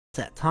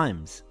at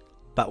times,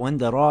 but when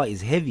the ra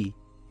is heavy,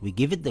 we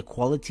give it the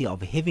quality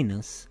of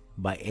heaviness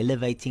by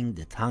elevating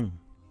the tongue.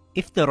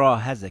 If the ra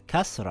has a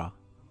kasra,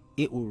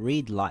 it will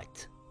read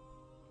light.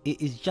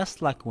 It is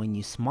just like when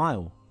you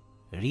smile,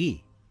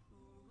 ri.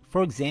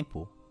 For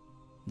example,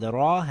 the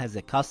ra has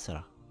a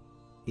kasra.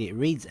 It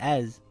reads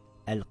as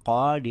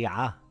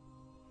al-qari'ah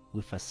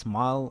with a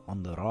smile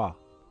on the ra.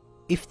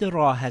 If the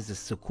ra has a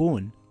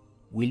sukoon,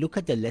 we look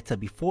at the letter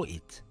before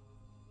it.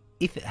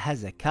 If it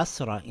has a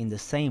kasra in the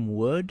same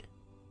word,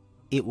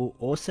 it will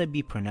also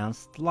be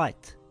pronounced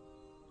light.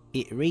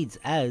 It reads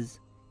as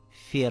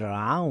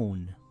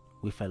Fir'aun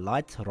with a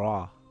light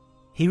ra.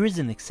 Here is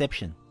an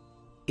exception.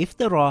 If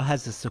the ra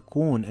has a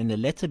sukoon and the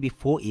letter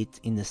before it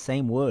in the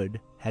same word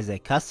has a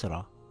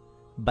kasra,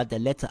 but the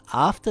letter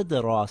after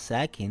the ra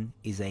sakin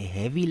is a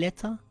heavy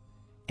letter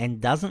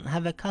and doesn't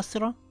have a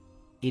kasra,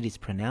 it is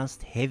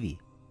pronounced heavy.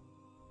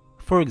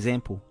 For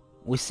example,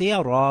 we see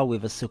a ra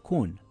with a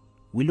sukoon.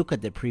 We look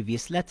at the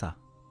previous letter.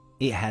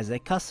 It has a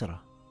kasra,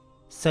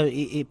 so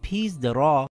it appears the ra